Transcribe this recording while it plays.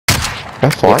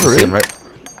That far, Yeah, I see really? him, right?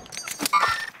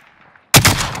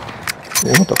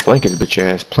 Yeah, what the flank is bitch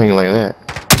ass playing like that?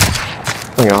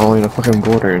 Like all in the fucking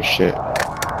border and shit.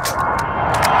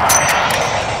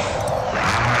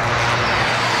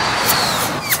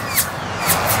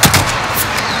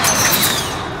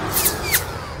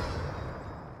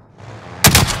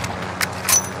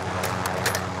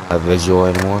 A visual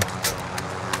anymore.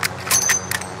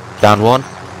 Down one.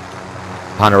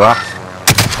 Behind the rocks.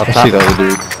 Up I top. see the other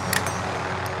dude.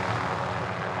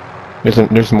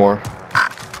 There's more.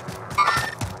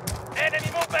 Enemy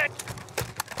movement!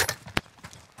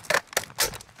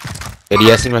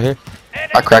 ADSing right here.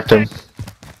 Enemy I cracked him. movement!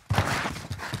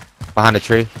 Behind the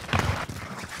tree.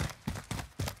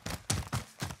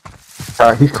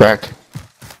 He's cracked.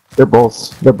 They're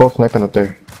both sniping up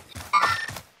there.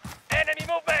 Enemy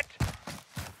movement!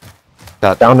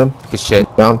 Downed him. Good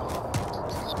shit. Down.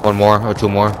 One more or two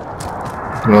more.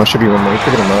 No, it should be one more. He's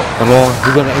picking him up. One more.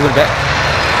 He went back.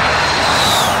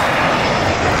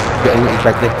 Yeah, he's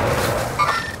back there.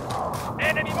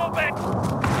 Enemy movement!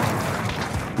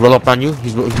 Roll up on you.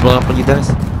 He's rolling up on you, Dennis.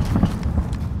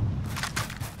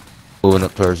 Moving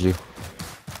up towards you.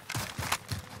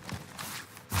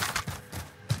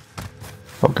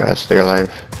 Oh god, stay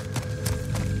alive.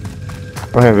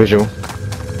 I don't have visual.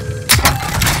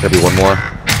 There'll be one more.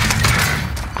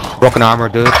 Broken armor,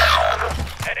 dude.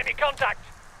 Enemy contact!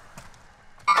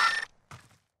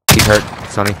 He's hurt,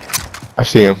 Sonny. I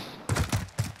see him.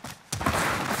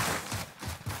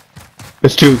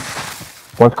 There's two.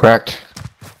 One's cracked.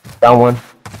 Down one.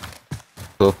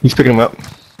 Cool. He's picking him up.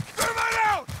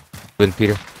 Good,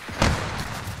 Peter.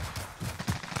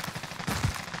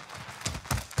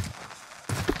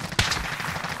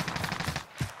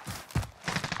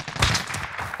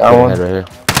 Down one. Head right here.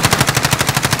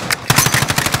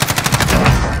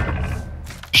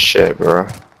 Shit, bro.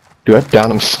 Dude, I've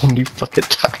downed him so many fucking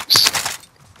times.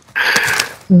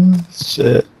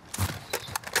 Shit.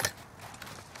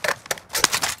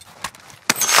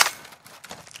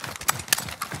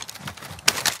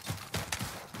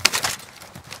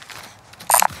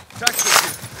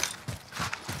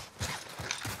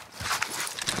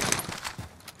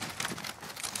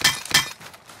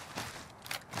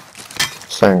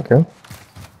 Thank you.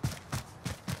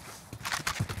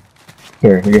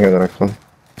 Here, you can have the next one.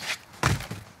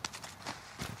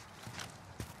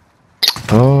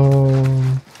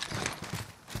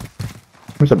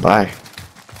 Where's the buy?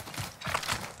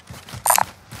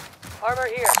 Armor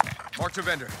here. Mark to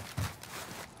vendor.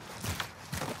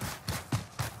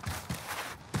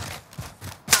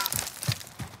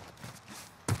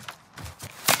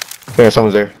 Yeah,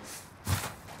 someone's there.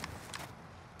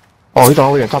 Oh, he's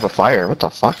all the way on top of fire. What the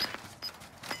fuck?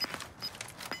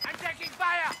 I'm taking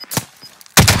fire!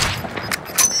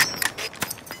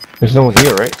 There's no one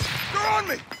here, right? They're on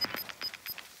me!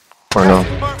 Or no?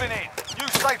 Moving in. New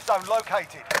safe zone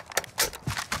located.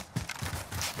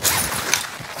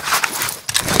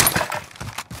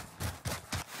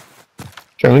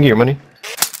 Sure, let me get your money.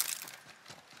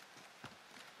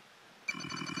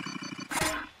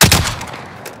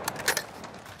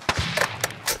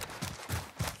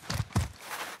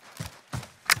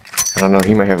 I don't know,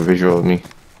 he might have a visual of me.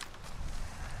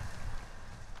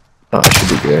 Oh, I should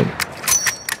be good.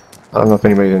 I don't know if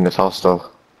anybody's in this house though.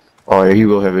 Oh yeah, he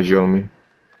will have a visual of me.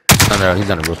 No,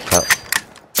 he's on the rooftop.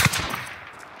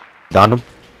 Downed him.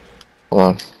 Hold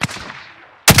on.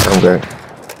 I'm good.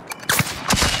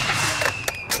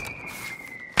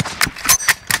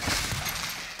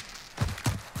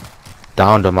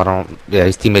 Downed him. I don't. Yeah,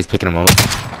 his teammates picking him up.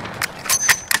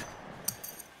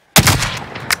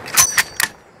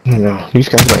 No, these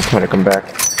guys might try to come back.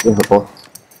 Liverpool.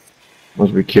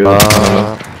 Once we kill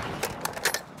them.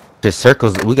 The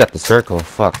circles. We got the circle.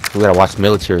 Fuck. We gotta watch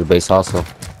military base also.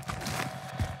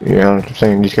 Yeah, I'm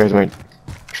saying these guys might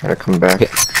try to come back.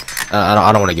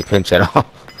 I don't want to get pinched at all.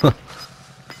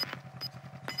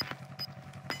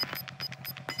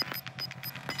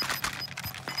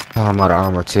 Oh, I'm out of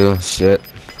armor too. Shit.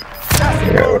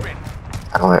 Yeah,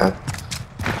 I don't have.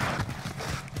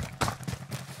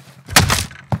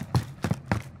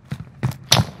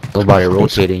 Nobody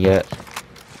rotating yet.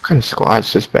 What kind of squad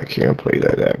sits back here and plays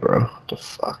like that, bro? What the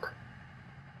fuck?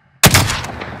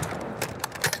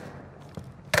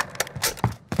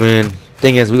 I mean,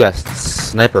 thing is, we got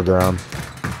sniper ground.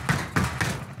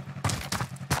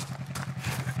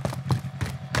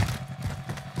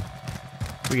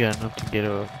 We got enough to get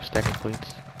a stack of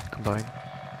plates combined.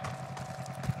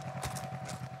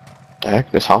 The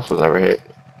heck? This house was never hit.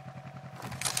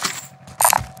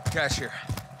 Cash here.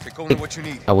 Take only what you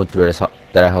need. I went through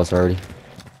that house already.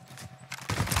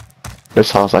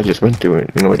 This house I just went through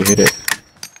it. You know where to hit it.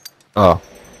 Oh.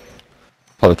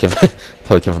 Probably came,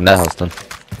 probably came from that house then.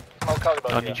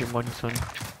 I need your money, son.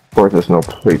 Of course, there's no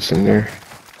plates in there.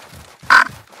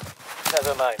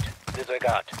 Never mind.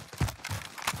 Disregard.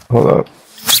 Hold up.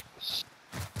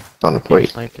 On the plate.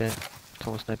 Snipe that.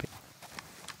 Someone sniping.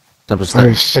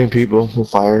 Alright, same people who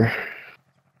fire.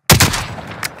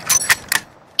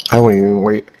 I wouldn't even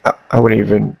wait. I wouldn't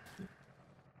even.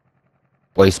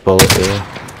 Waste bullet,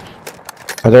 yeah.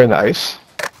 Are they in the ice?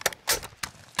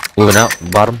 Moving out,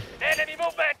 bottom. Enemy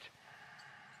movement.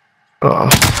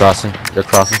 Crossing. They're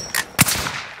crossing.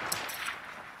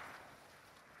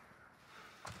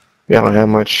 Yeah, I don't have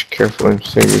much. Careful and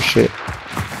save your shit.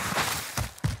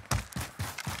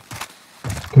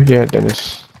 Where you at,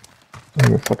 Dennis? I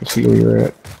don't even fucking see where you're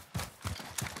at.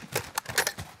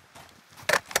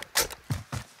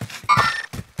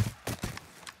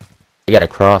 You gotta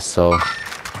cross, so.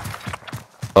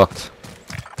 Fucked.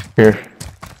 Here.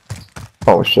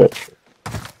 Oh shit.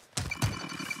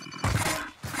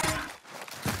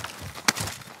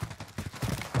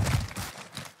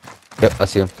 Yep, I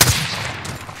see him.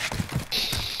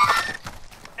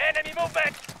 Enemy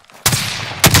movement.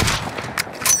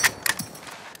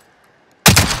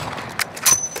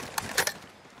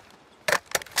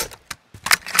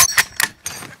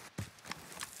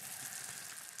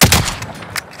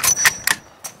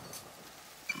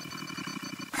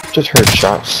 Just heard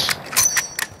shots.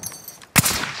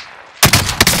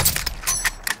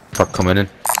 Truck coming in.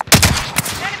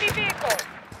 Enemy vehicle.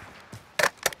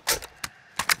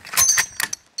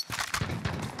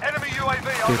 Enemy UAV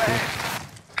overhead.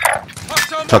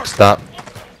 Hostile Truck mark. stop.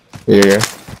 Yeah.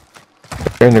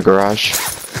 They're in the garage.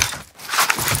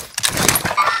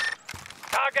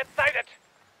 Target sighted.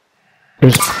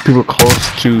 There's people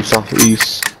close to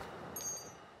southeast.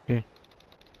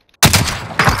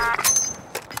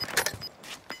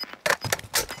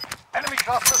 Enemy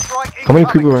cluster strike. How many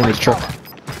people are in this truck?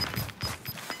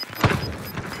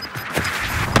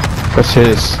 That's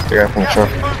his. The guy from the truck.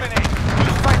 Moving in.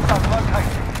 New safe zone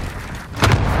located.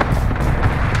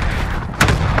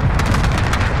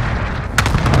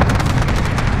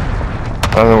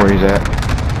 I don't know where he's at.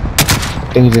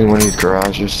 I think he's in one of these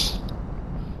garages.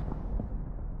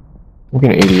 We're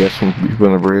getting ADS from people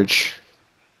on the bridge.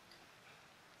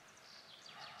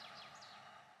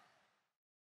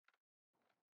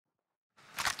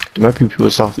 There might be people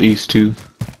southeast too.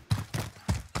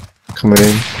 Coming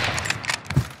in.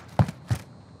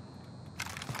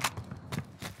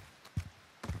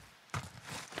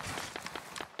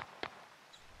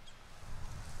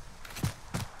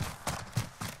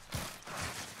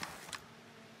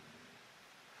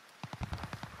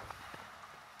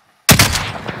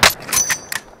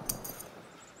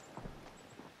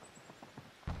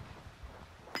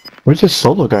 Where's this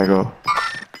solo guy go?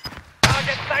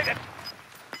 Target sighted.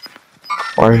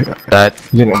 Or That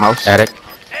he's in the house? attic.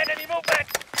 Enemy movement.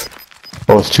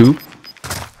 Oh, it's two?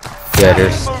 Yeah,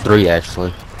 there's 3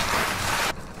 actually.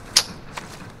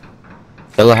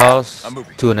 Yellow house, I'm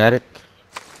moving. 2 in attic.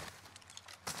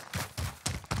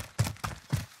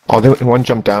 Oh, one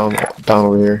jumped down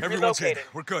over here. Everyone's in. Relocated.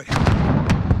 We're good.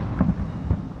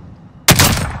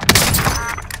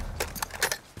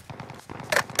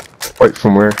 Wait,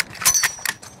 from where?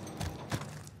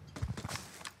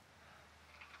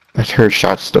 I heard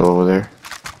shots still over there.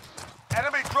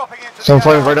 Enemy dropping into Someone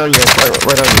the flying right on you,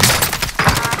 right on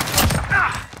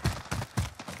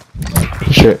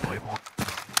you. Shit.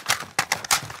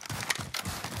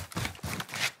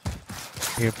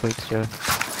 Here, plates, yeah.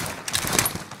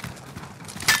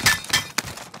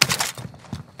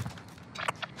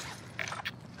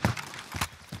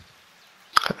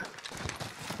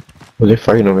 Well, they're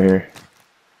fighting over here.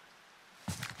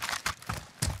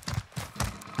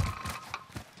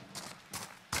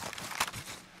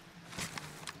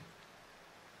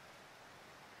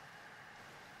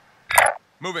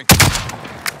 Moving.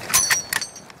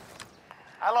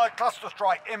 Allied cluster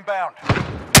strike inbound.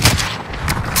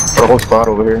 Got a whole squad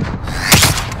over here.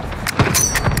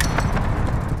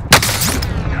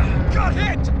 Got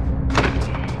hit.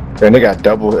 And they got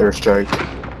double airstrike.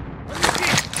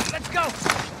 Let's go.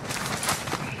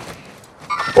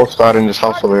 Whole squad in this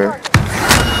house over here.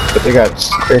 But they got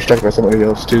airstrike by somebody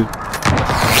else too.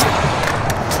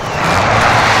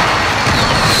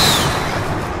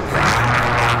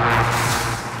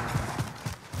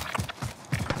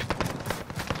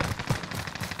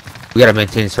 We gotta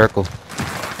maintain circle.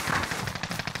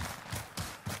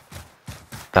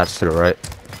 That's to the right.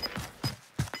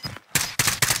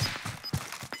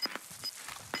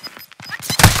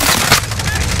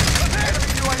 Enemy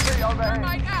UAV overhead.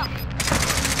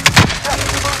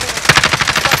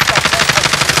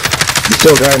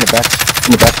 still a guy in the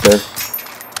back there.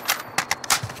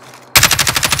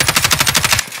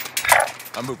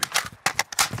 I'm moving.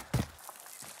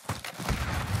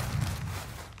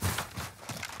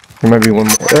 There might be one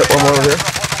more. One more over here.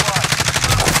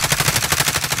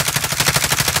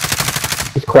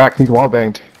 He's cracked. He's wall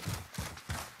banged.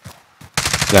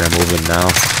 Gotta move in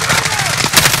now.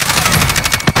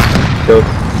 Go.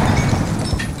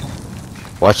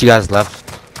 Watch you guys left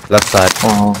side.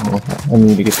 Oh, I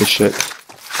need to get this shit.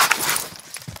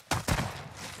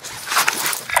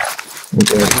 I'm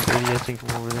dead. I think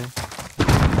from over there.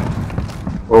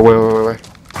 Oh, wait.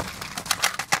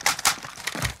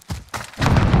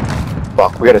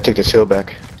 Fuck, we gotta take this hill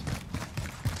back.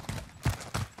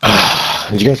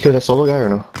 Did you guys kill that solo guy or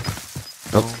no?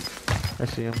 Nope. I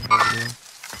see him over there.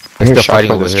 I hear Still shots fighting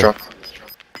by over this here. truck.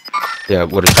 Yeah,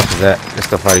 where the truck is at. They're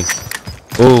still fighting.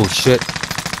 Oh shit.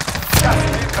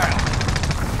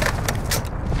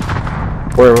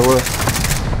 Where?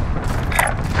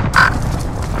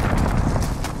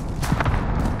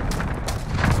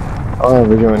 I don't have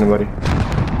video on anybody.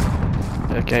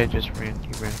 That guy just ran.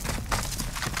 He ran.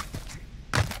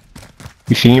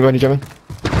 You see anybody, Jimmy?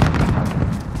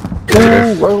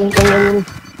 There. Run.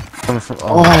 Coming from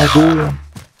Oh, dude.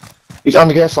 He's on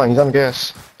the gas line. He's on the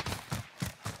gas.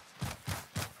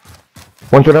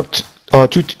 One went up.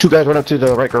 Two guys went up to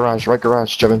the right garage.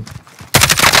 Jevin.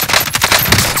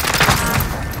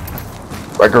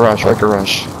 Right garage.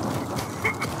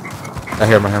 I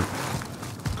hear him.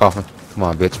 Coughing. Come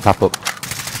on, bitch, pop up.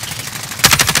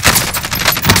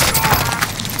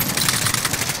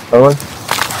 Owen.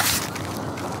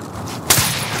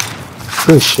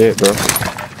 Good shit, bro.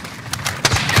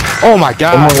 Oh my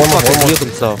god, One more, he one more, fucking one more. healed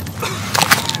himself.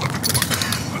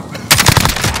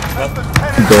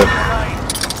 Good.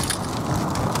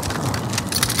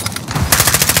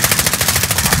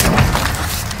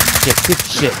 Yeah, good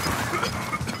shit.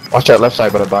 Watch that left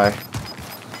side, but I buy.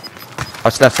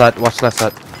 Watch left side.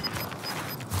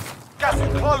 Gas is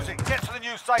closing. Get to the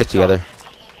new safe Get zone. together.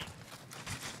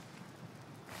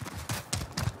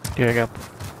 Yeah, I got.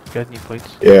 You guys need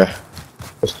plates. Yeah.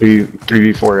 That's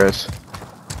 3v4 guys.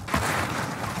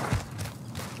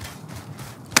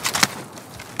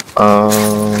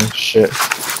 Shit.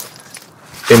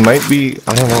 It might be.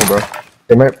 I don't know, bro.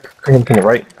 They might come to the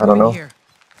right. I don't know.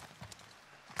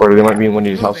 Or they might be in one of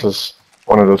these houses.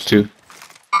 One of those two.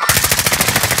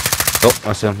 Oh,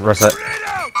 I see him. Right side.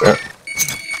 Yeah.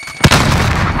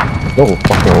 No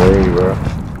fucking way, bro.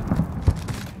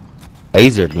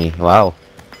 Lasered me. Wow.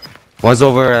 One's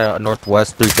over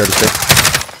northwest 336.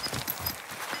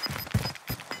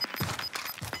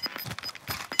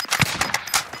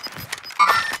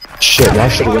 Shit, I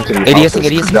should have went to the ADSing.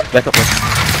 Yeah. Back up.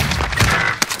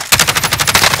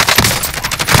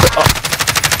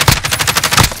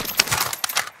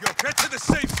 Yo, get to the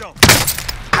safe zone.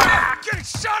 Getting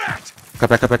shot at.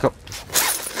 Back up.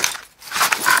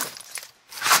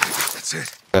 That's it.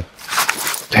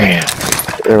 Damn.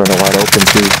 They're in a wide open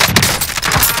too.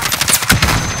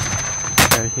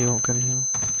 Gotta heal.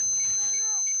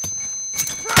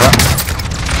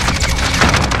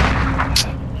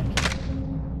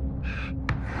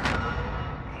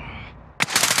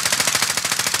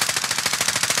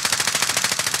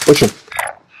 Push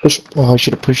him. Oh, I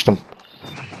should have pushed him.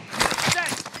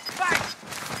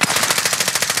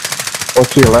 Oh,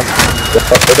 to your left.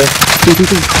 Yep, up there. Two.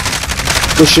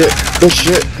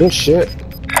 Good shit.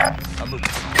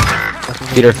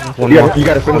 Peter, one more. You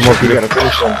gotta finish him. You gotta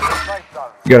finish him. Safe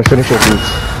zone. You gotta finish him, dude.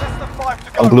 Less than 5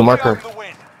 to go. On blue marker. Get over the win.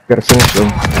 You gotta finish him.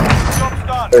 Job's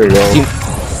done. There you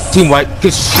go. Team white.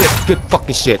 Good shit. Good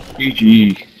fucking shit.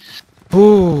 GG.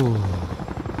 Ooh.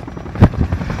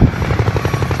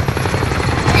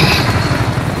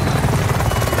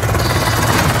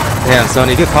 Damn,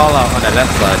 Sony, good call out on that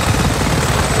left side.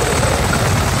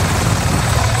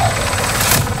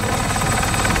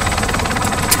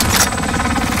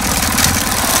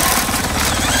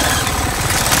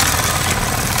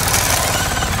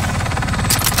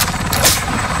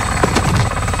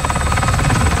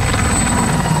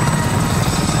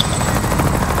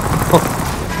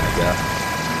 Yeah.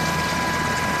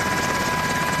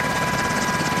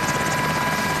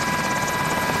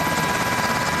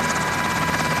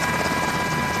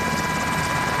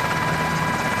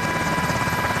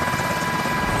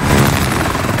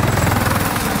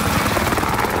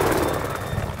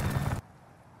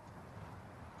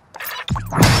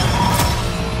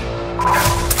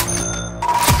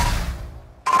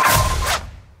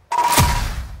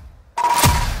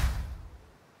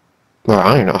 Bro,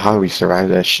 I don't know how we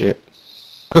survived that shit.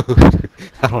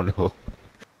 I don't know.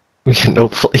 We got no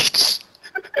plates.